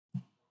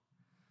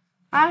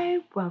Hi,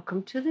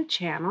 welcome to the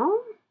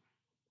channel.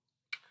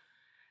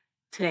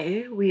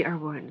 Today we are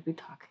going to be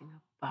talking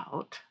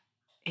about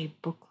a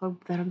book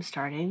club that I'm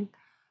starting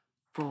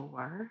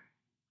for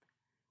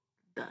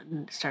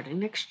starting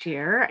next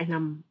year, and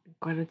I'm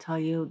going to tell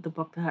you the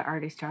book that I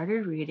already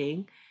started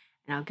reading,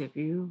 and I'll give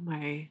you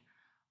my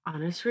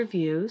honest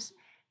reviews.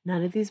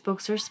 None of these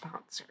books are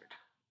sponsored,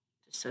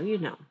 just so you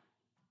know.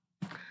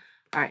 All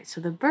right, so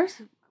the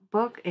first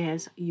book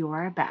is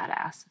You're a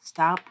Badass.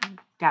 Stop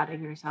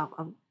doubting yourself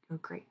of your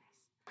greatness.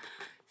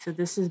 So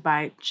this is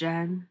by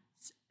Jen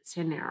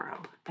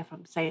Sincero. If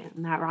I'm saying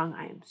that wrong,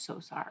 I am so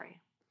sorry.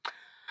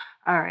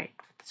 All right.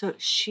 So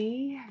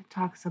she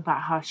talks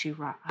about how she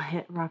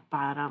hit rock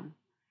bottom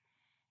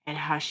and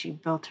how she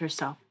built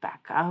herself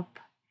back up,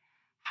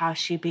 how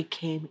she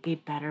became a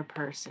better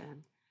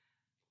person.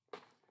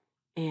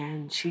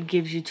 And she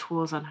gives you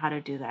tools on how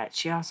to do that.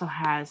 She also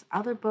has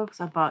other books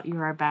about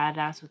You're a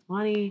Badass with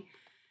Money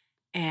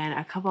and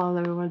a couple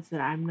other ones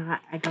that I'm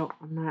not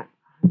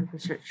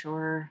 100%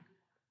 sure.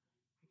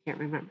 I can't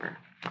remember.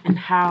 And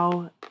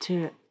how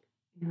to,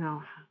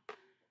 to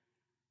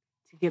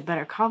get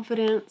better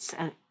confidence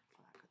and all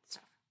that good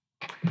stuff.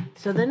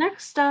 So the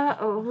next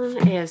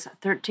one is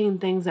 13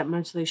 Things That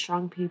Mentally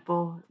Strong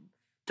People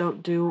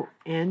Don't Do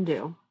and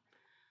Do.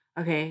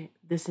 Okay,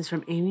 this is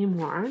from Amy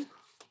Moore.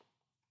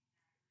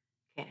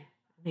 Okay,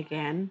 and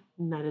again,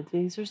 none of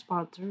these are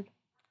sponsored.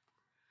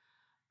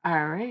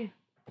 All right.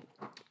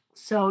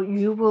 So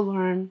you will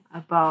learn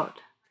about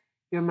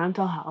your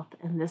mental health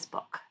in this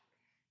book.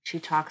 She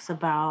talks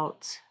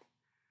about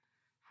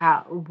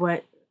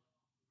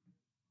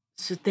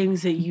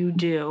things that you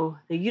do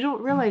that you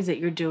don't realize that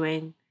you're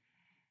doing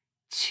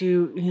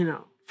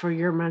to, for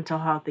your mental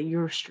health, that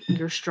you're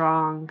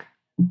strong,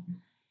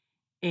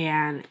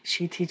 and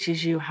she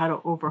teaches you how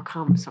to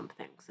overcome some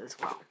things as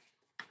well.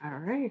 All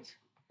right.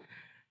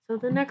 So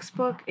the next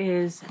book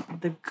is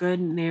The Good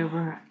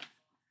Neighbor,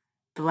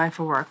 The Life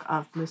and Work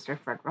of Mr.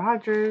 Fred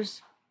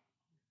Rogers.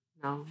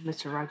 No,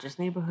 Mr. Rogers'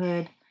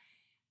 Neighborhood.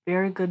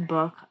 Very good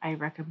book. I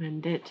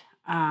recommend it.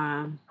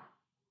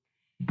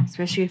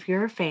 Especially if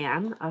you're a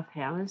fan of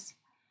his.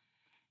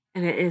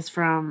 And it is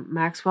from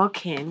Maxwell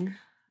King.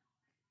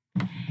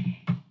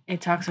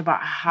 It talks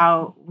about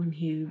how when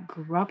he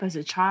grew up as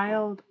a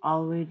child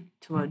all the way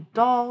to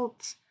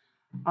adults.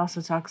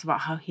 Also talks about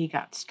how he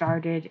got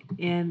started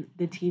in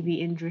the TV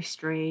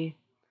industry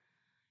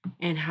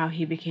and how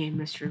he became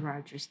Mr.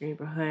 Rogers'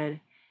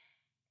 Neighborhood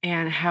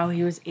and how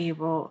he was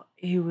able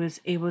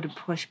to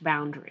push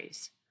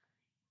boundaries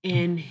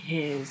in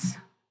his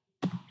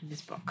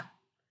book.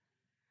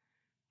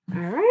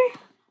 All right.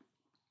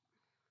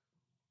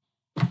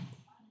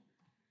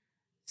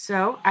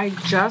 So I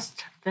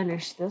just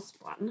finished this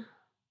one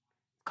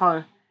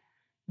called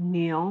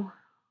Neil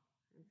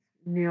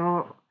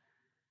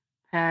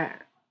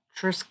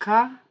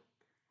Petriska.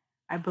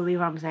 I believe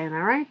I'm saying that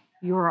right.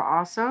 You are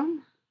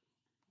awesome.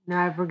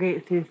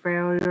 Navigate through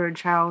failure and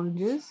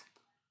challenges.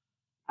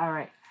 All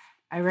right.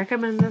 I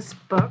recommend this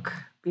book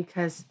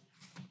because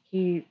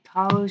he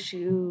tells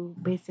you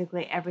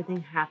basically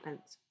everything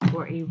happens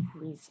for a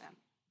reason.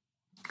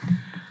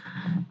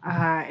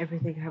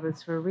 Everything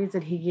happens for a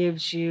reason. He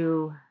gives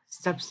you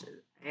steps,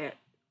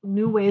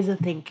 new ways of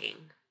thinking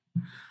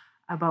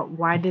about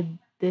why did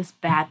this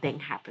bad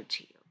thing happen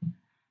to you,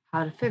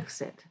 how to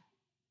fix it,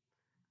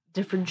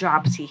 different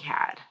jobs he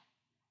had,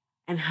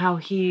 and how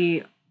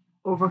he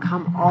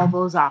overcome all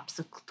those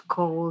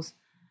obstacles,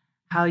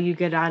 how you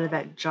get out of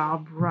that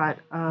job rut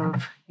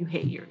of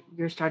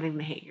you're starting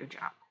to hate your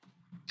job.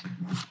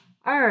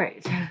 All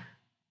right.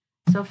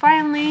 So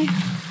finally,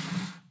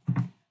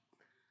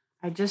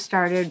 I just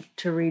started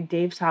to read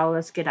Dave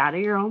Salas' Get Out of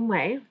Your Own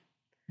Way.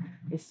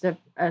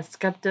 A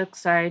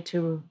skeptic's side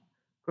to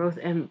growth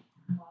and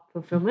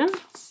fulfillment.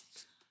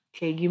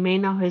 Okay, you may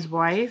know his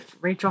wife,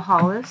 Rachel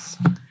Hollis.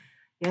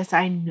 Yes,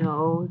 I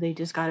know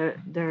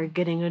they're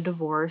getting a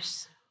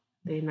divorce.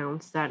 They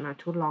announced that not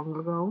too long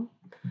ago.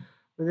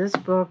 But this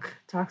book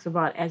talks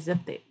about as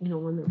if they,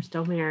 when they were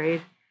still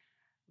married.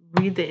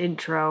 Read the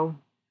intro.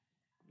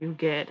 You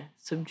get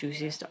some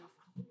juicy stuff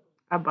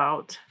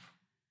about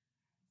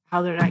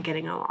how they're not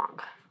getting along.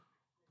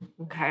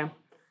 Okay.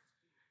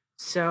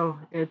 So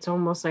it's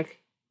almost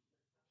like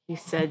he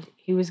said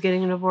he was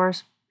getting a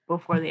divorce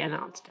before they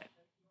announced it.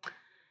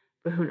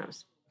 But who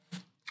knows?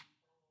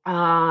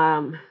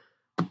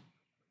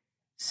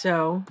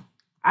 So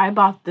I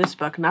bought this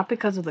book not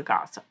because of the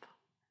gossip.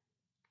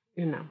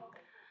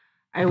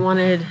 I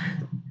wanted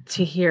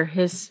to hear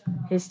his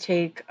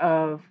take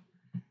of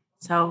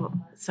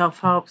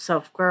self-help,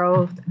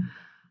 self-growth.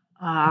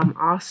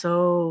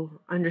 Also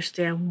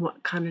understand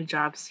what kind of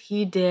jobs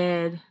he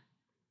did,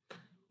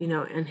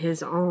 and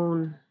his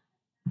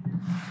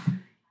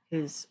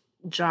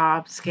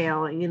job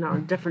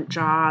scaling, different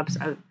jobs.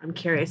 I'm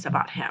curious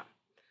about him.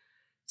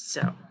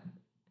 So,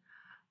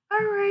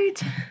 all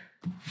right.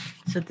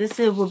 So this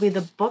will be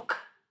the book.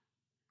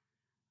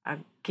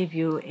 I'll give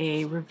you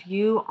a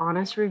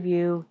honest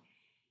review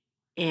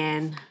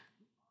in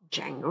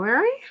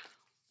January.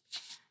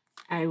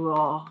 I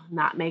will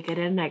not make it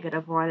a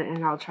negative one,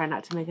 and I'll try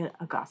not to make it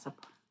a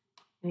gossip,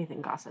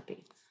 anything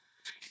gossipy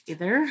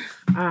either.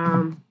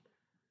 The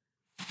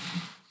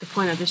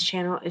point of this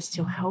channel is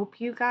to help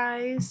you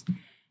guys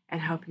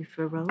and help you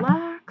feel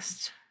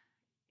relaxed.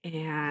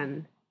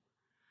 And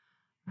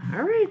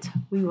all right,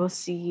 we will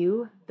see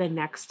you the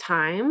next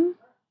time.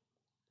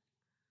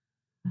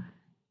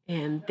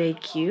 And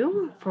thank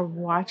you for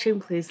watching.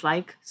 Please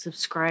like,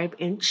 subscribe,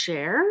 and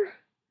share.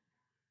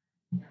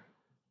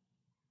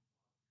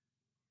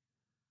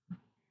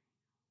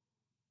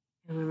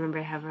 And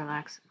remember, have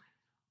relaxed.